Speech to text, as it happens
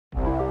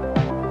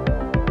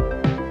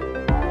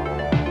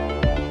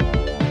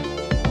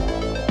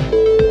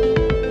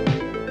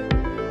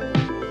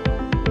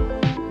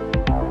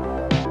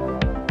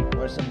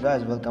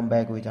guys, welcome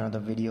back with another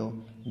video.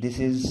 This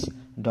is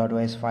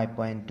 .os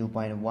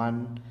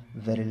 5.2.1,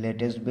 very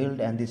latest build,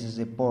 and this is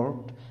a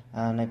port,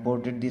 and I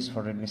ported this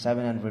for Redmi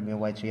 7 and Redmi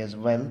Y3 as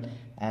well.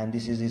 And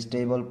this is a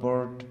stable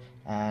port,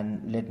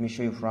 and let me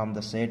show you from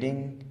the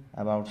setting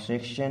about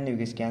section. You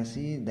guys can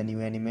see the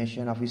new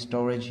animation of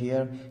storage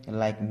here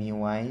like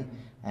MIUI,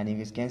 and you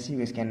guys can see you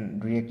guys can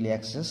directly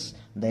access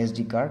the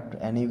SD card,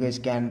 and you guys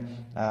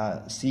can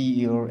see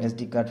your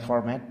SD card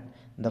format,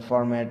 the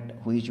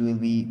format which will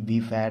be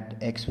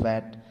BFAT,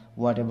 XFAT,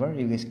 whatever.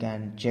 You guys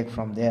can check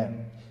from there.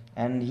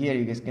 And here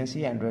you guys can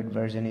see Android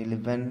version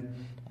 11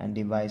 and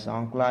device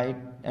on client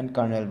and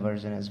kernel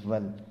version as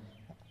well.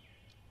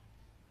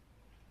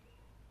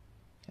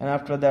 And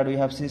after that we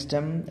have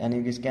system, and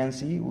you guys can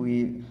see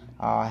we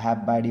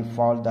have by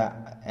default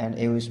an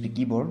USB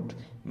keyboard,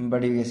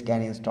 but you guys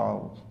can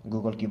install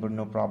Google keyboard,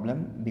 no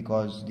problem,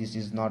 because this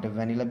is not a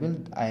vanilla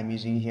build. I am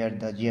using here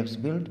the GF's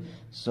build.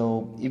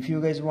 So if you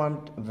guys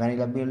want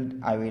vanilla build,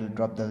 I will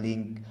drop the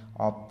link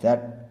of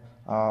that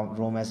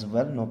ROM as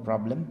well, no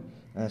problem,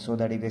 so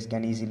that you guys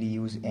can easily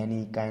use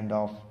any kind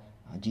of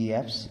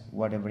GFs,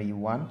 whatever you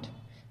want.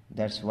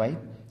 That's why,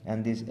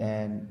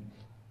 and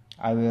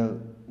I will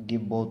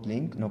give both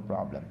link, no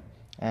problem.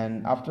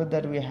 And after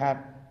that we have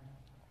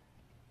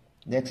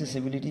the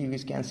accessibility. You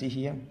guys can see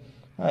here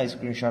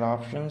screenshot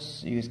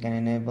options. You guys can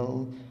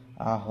enable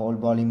whole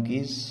volume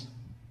keys,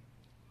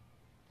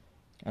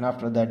 and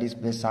after that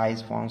display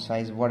size, font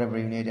size, whatever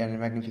you need, and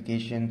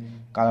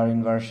magnification, color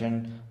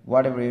inversion,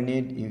 whatever you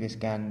need, you guys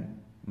can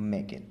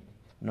make it,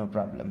 no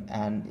problem.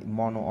 And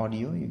mono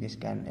audio, you guys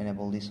can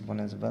enable this one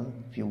as well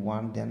if you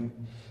want them.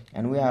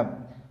 And we have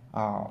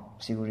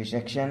security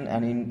section,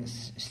 and in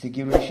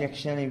security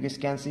section you guys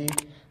can see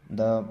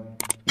the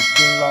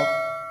screen lock,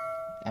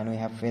 and we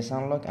have face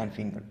unlock and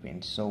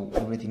fingerprint. So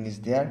everything is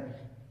there,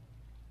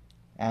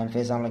 and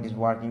face unlock is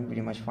working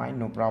pretty much fine,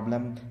 no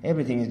problem.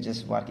 Everything is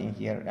just working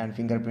here, and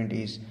fingerprint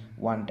is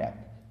one tap,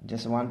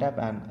 just one tap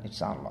and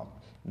it's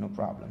unlocked, no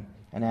problem.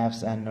 And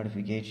apps and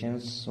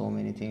notifications, so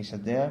many things are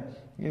there.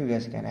 You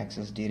guys can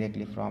access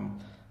directly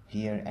from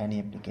here any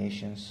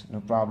applications,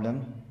 no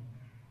problem.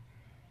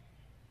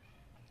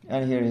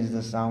 And here is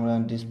the sound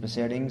and display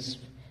settings,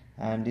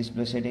 and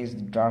display settings,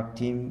 dark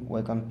theme,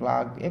 wake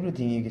unplug,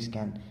 everything you guys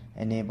can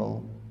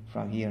enable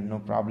from here, no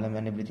problem.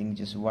 And everything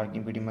just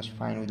working pretty much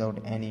fine without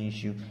any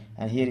issue.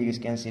 And here you guys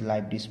can see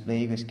live display.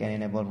 You guys can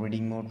enable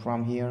reading mode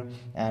from here,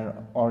 and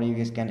or you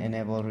guys can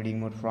enable reading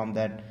mode from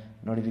that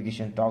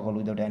notification toggle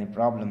without any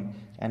problem.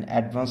 And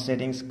advanced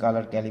settings,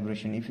 color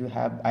calibration, if you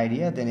have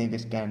idea, then you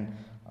guys can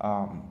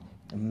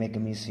make a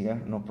miss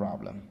here, no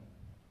problem.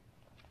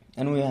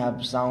 And we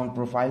have sound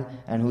profile,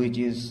 and which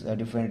is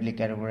differently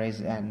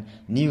categorized, and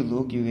new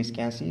look. You guys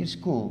can see it's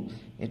cool,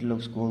 it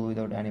looks cool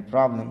without any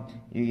problem.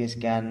 You guys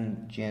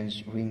can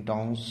change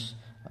ringtones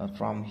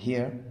from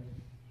here,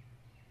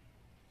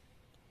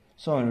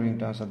 so many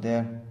ringtones are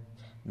there,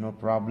 no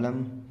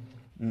problem.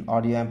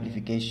 Audio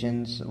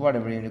amplifications,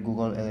 whatever in the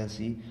Google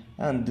LLC,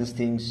 and these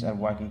things are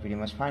working pretty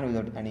much fine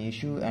without any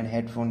issue. And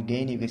headphone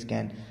gain, you guys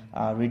can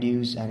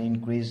reduce and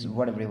increase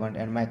whatever you want,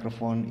 and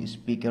microphone,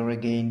 speaker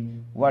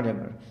gain,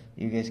 whatever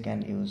you guys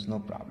can use, no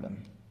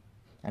problem.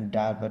 And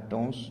dial pad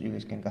tones, you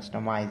guys can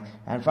customize.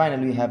 And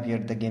finally we have here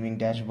the gaming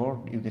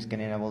dashboard. You guys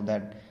can enable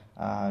that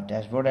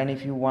dashboard, and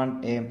if you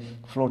want a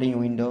floating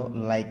window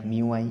like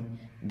MIUI,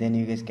 then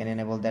you guys can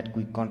enable that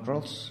quick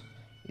controls,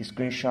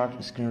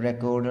 screenshot, screen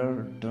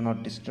recorder, do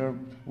not disturb,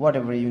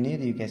 whatever you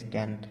need you guys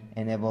can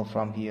enable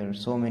from here.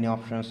 So many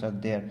options are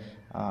there.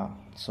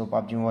 So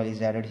PUBG Mobile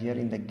is added here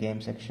in the game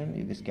section,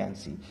 you guys can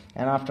see.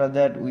 And after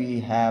that we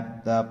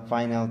have the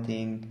final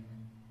thing,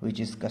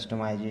 which is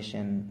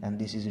customization, and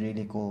this is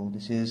really cool.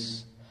 This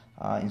is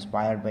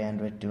inspired by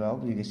Android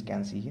 12. You guys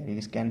can see here, you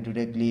guys can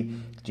directly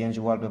change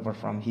wallpaper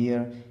from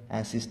here.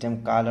 And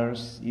system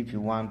colors, if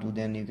you want to,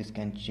 then you guys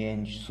can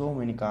change. So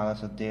many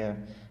colors are there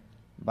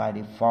by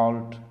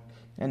default,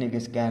 and you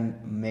guys can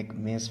make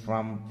mesh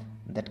from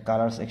that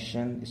color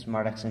section,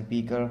 smart action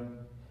picker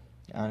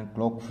and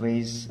clock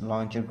face,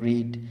 launcher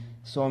grid,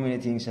 so many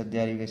things are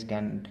there. You guys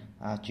can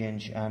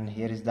change. And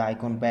here is the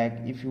icon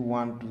bag. If you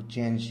want to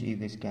change, you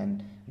guys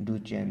can do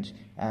change,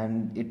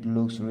 and it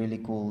looks really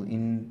cool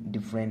in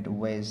different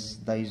ways.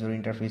 The user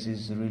interface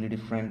is really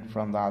different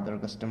from the other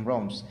custom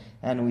ROMs.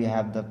 And we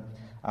have the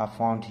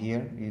font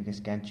here, you guys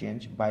can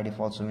change. By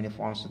default so many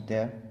fonts are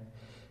there.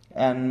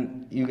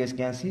 And you guys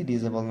can see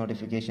disable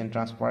notification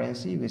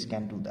transparency, you guys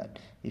can do that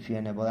if you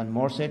enable. And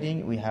more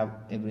setting, we have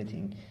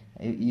everything.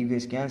 You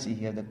guys can see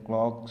here the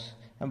clocks,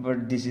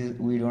 but this is,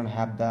 we don't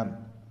have the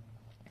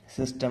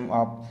system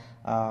of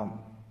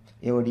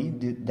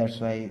AOD,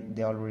 that's why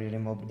they already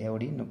removed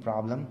AOD, no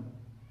problem.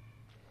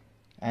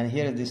 And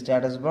here is the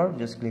status bar,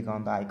 just click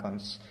on the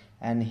icons,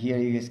 and here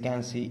you guys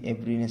can see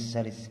every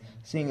necessary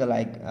single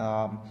like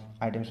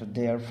items are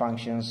there,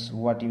 functions,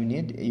 what you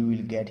need you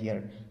will get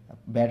here.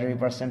 Battery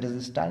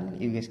percentage style,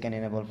 you guys can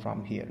enable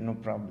from here, no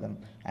problem.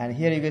 And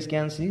here you guys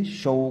can see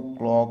show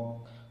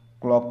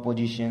clock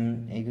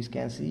position. You guys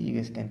can see, you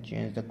guys can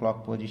change the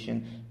clock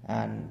position,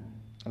 and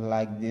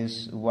like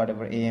this,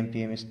 whatever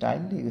AMPM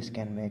style, you guys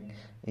can make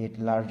it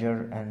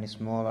larger and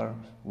smaller,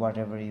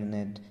 whatever you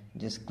need.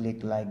 Just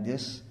click like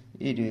this,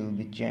 it will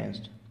be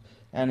changed.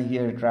 And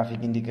here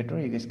traffic indicator,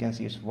 you guys can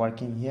see it's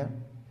working here,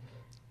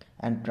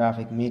 and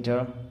traffic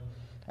meter.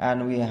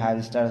 And we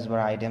have status bar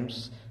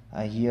items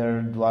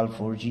here, dual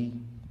 4G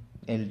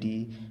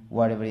LTE,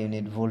 whatever you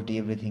need, VoLTE,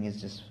 everything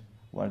is just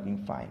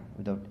working fine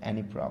without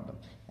any problem.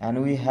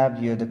 And we have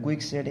here the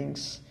quick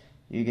settings.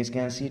 You guys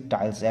can see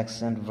tiles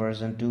accent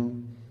version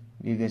 2,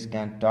 you guys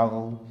can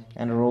toggle.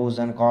 And rows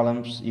and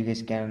columns, you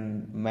guys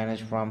can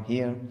manage from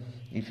here.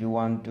 If you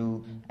want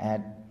to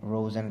add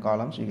rows and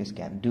columns, you guys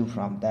can do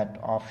from that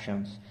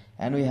options.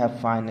 And we have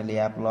finally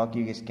app lock,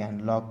 you guys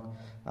can lock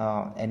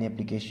any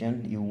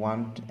application you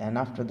want. And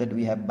after that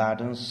we have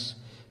buttons.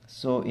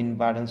 So in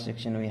button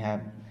section we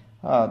have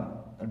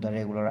the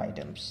regular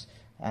items,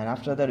 and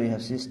after that we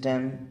have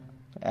system.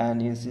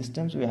 And in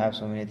systems we have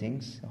so many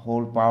things.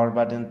 Hold power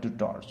button to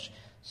torch.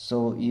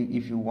 So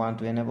if you want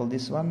to enable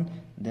this one,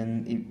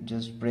 then you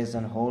just press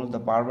and hold the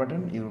power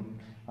button, your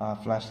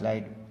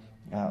flashlight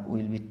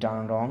will be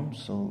turned on,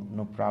 so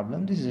no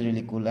problem. This is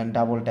really cool. And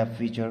double tap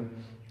feature,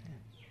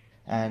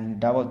 and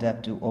double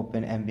tap to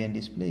open ambient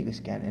display, you guys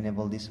can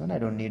enable this one, I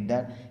don't need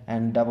that.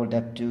 And double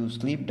tap to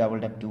sleep,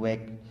 double tap to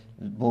wake,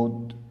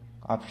 both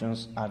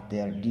options are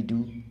there.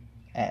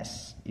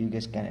 D2S you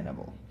guys can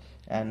enable.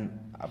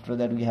 And after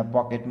that we have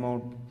pocket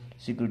mode,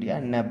 security,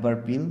 and never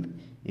pill.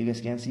 You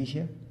guys can see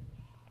here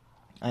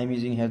I'm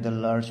using here the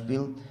large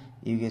pill.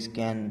 You guys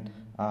can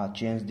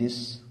change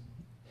this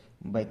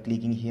by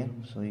clicking here,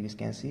 so you guys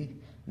can see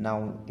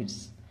now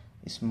it's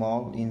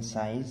small in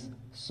size,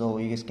 so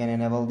you guys can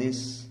enable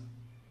this,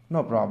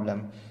 no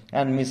problem.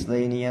 And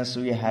miscellaneous,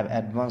 we have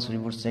advanced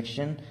reboot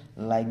section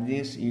like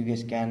this. You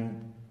guys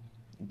can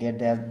get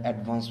that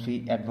advanced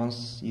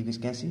you guys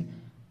can see,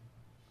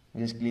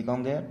 just click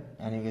on there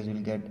and you guys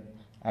will get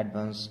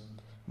advanced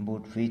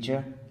boot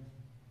feature.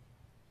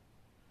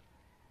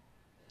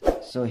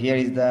 So here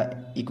is the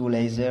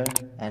equalizer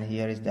and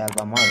here is the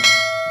alpha mark.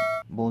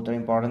 Both are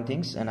important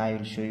things and I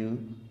will show you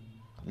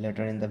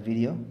later in the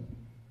video.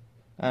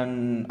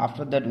 And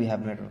after that we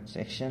have network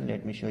section,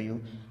 let me show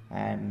you.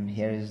 And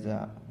here is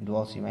the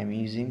dual SIM I'm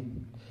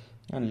using,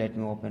 and let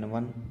me open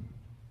one.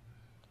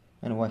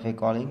 And Wi-Fi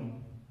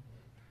calling,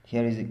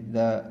 here is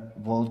the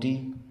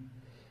VoLTE.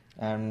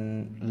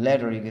 And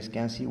later you guys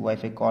can see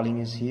Wi-Fi calling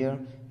is here.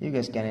 You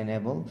guys can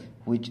enable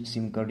which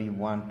SIM card you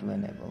want to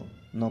enable,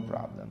 no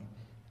problem.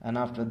 And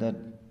after that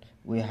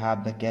we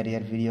have the carrier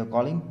video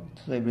calling,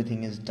 so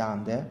everything is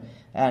done there.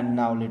 And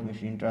now let me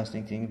show you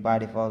interesting thing. By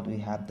default we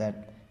have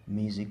that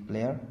music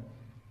player,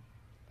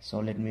 so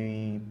let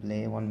me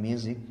play one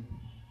music.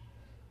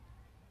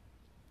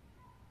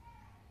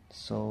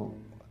 So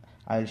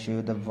I'll show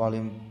you the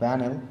volume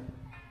panel.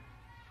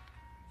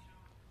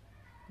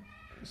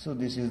 So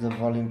this is the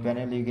volume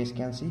panel, you guys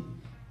can see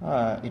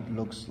it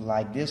looks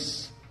like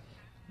this.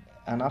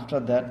 And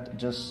after that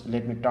just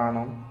let me turn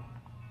on,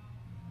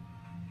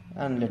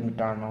 and let me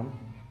turn on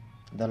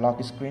the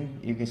lock screen.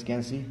 You guys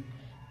can see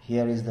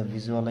here is the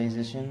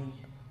visualization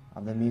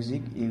of the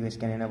music. You guys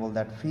can enable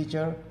that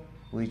feature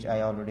which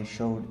I already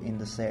showed in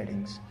the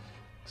settings.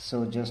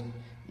 So just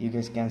you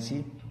guys can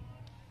see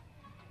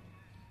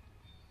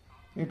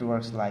it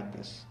works like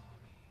this.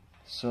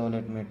 So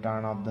let me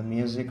turn off the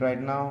music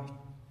right now,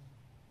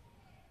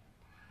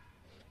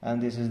 and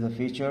this is the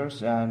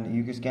features. And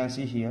you guys can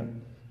see here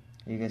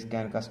you guys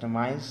can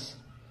customize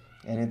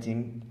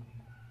anything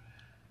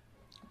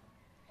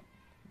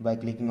by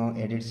clicking on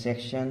edit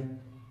section,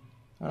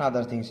 and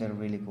other things are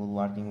really cool,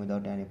 working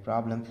without any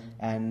problem.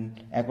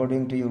 And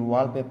according to your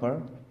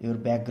wallpaper your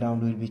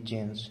background will be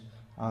changed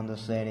on the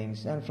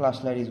settings. And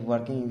flashlight is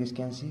working, you guys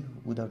can see,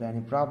 without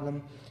any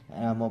problem.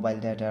 Mobile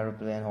data,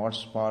 airplane,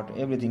 hotspot,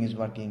 everything is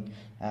working.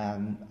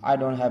 I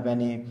don't have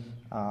any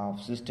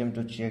system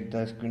to check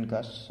the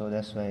screencast, so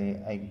that's why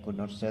I could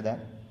not say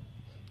that,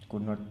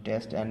 could not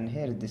test. And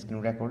here is the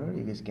screen recorder,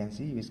 you guys can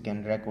see you guys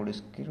can record a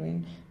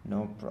screen,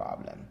 no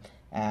problem.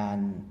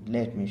 And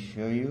let me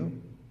show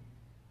you,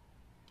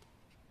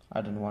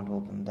 I don't want to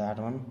open that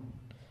one,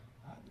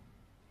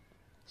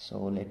 so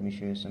let me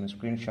show you some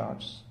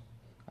screenshots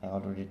I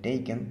already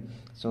taken.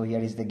 So here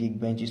is the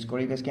Geekbench score,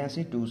 you guys can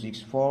see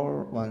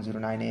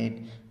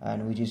 2641098,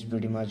 and which is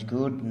pretty much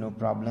good, no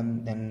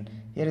problem. Then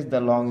here is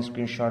the long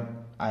screenshot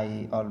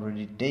I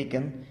already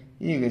taken.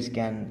 You guys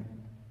can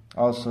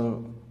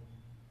also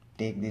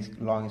take this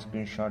long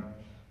screenshot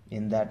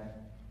in that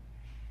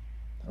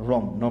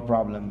ROM, no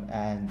problem.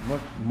 And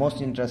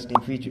most interesting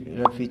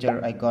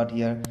feature I got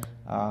here,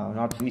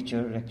 not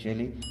feature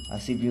actually,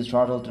 CPU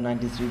throttle to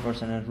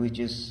 93%, and which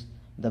is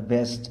the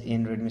best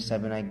in Redmi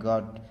 7 I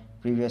got.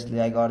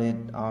 Previously I got it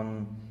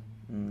on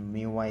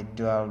MIUI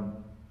 12,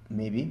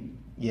 maybe,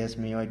 yes,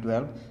 MIUI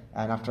 12,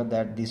 and after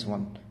that this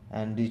one.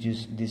 And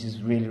this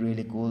is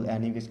really cool.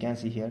 And you guys can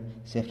see here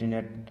safety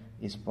net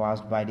is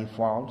passed by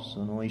default,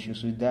 so no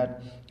issues with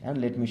that.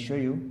 And let me show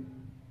you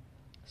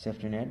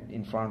safety net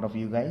in front of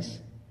you guys.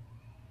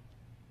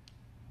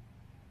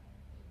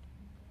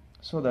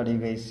 so that you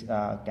guys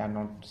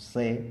cannot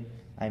say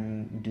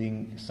I'm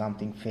doing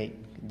something fake.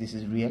 This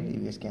is real. You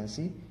guys can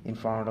see in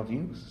front of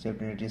you,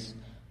 safety net is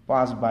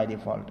passed by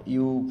default.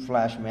 You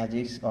flash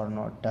magics or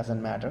not,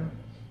 doesn't matter,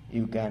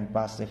 you can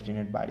pass safety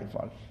net by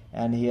default.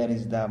 And here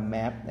is the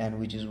map, and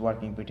which is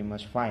working pretty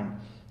much fine,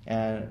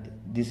 and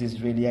this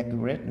is really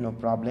accurate, no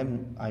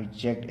problem. I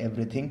checked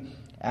everything.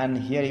 And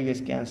here you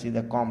guys can see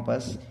the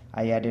compass.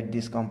 I added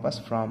this compass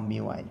from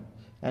MIUI,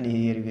 and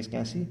here you guys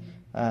can see,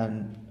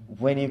 and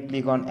when you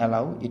click on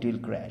allow, it will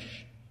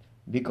crash,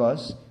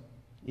 because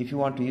if you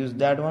want to use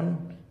that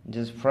one,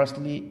 just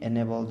firstly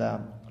enable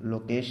the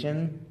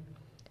location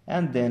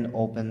and then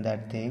open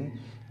that thing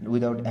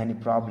without any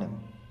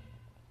problem.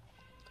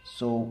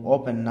 So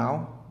open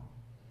now,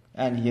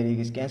 and here you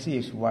guys can see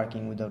it's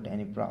working without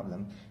any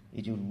problem.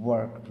 It will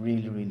work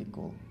really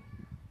cool.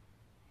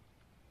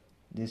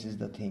 This is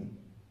the thing.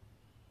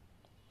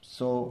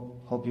 So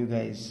hope you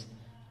guys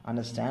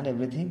understand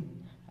everything,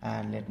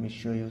 and let me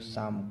show you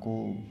some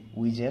cool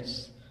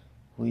widgets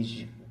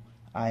which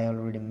I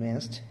already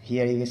missed.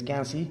 Here you guys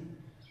can see,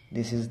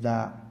 this is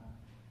the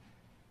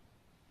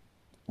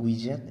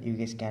widget you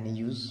guys can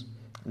use,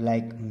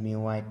 like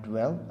MIUI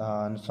 12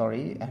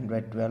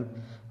 Android 12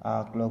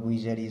 clock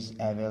widget is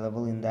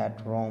available in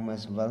that ROM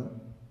as well.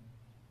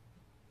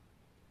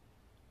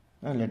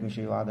 And let me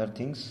show you other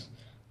things.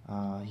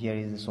 Here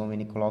is so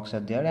many clocks are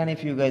there, and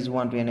if you guys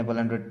want to enable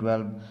Android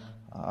 12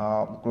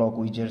 clock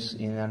widgets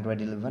in Android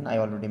 11, I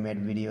already made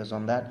videos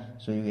on that,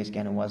 so you guys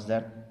can watch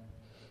that.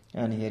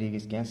 And here you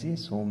guys can see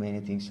so many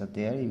things are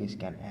there you guys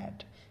can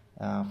add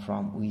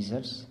from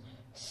widgets.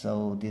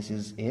 So this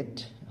is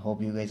it.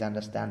 Hope you guys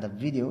understand the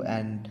video,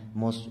 and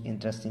most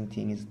interesting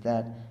thing is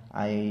that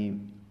I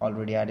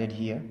already added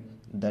here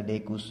the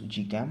Deco's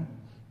Gcam.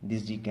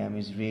 This Gcam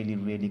is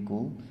really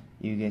cool.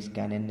 You guys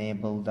can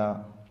enable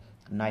the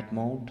night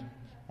mode,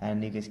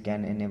 and you guys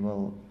can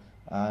enable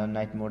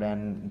night mode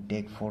and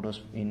take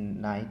photos in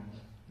night,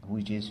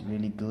 which is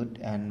really good.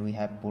 And we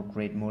have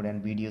portrait mode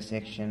and video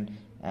section,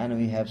 and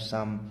we have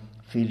some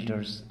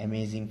filters,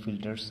 amazing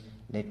filters.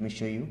 Let me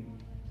show you.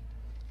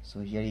 So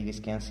here you guys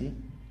can see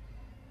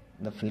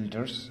the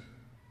filters.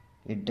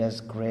 It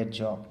does great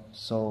job.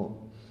 So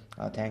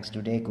thanks to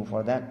Deco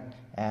for that.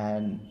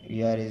 And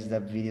here is the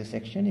video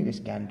section. You guys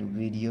can do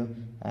video,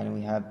 and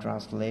we have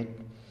translate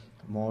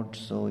mode,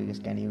 so you guys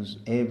can use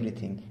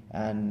everything.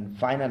 And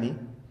finally,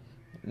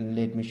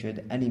 let me show you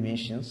the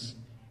animations.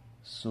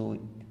 So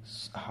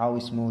how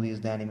smooth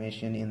is the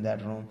animation in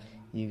that room,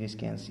 you guys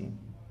can see.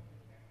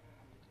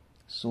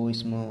 So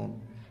smooth,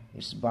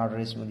 it's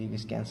buttery smooth, you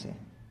guys can see.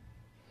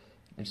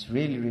 It's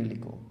really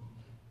cool.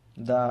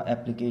 The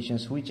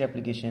applications, which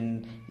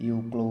application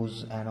you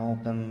close and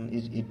open,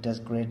 it does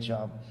great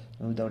job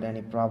without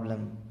any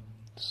problem.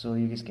 So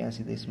you guys can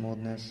see the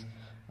smoothness,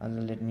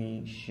 and let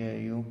me show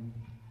you.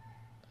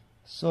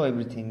 So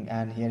everything,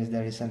 and here is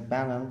the recent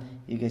panel.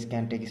 You guys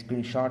can take a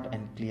screenshot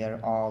and clear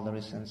all the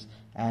recents,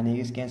 and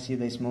you guys can see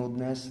the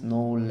smoothness,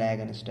 no lag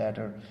and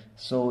stutter.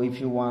 So if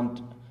you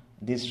want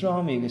this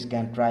ROM, you guys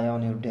can try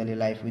on your daily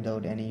life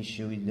without any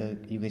issue.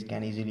 You guys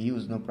can easily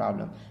use, no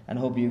problem. And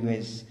hope you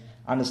guys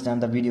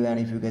understand the video, and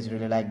if you guys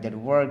really like that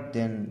work,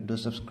 then do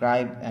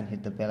subscribe and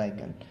hit the bell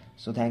icon.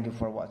 So thank you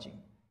for watching.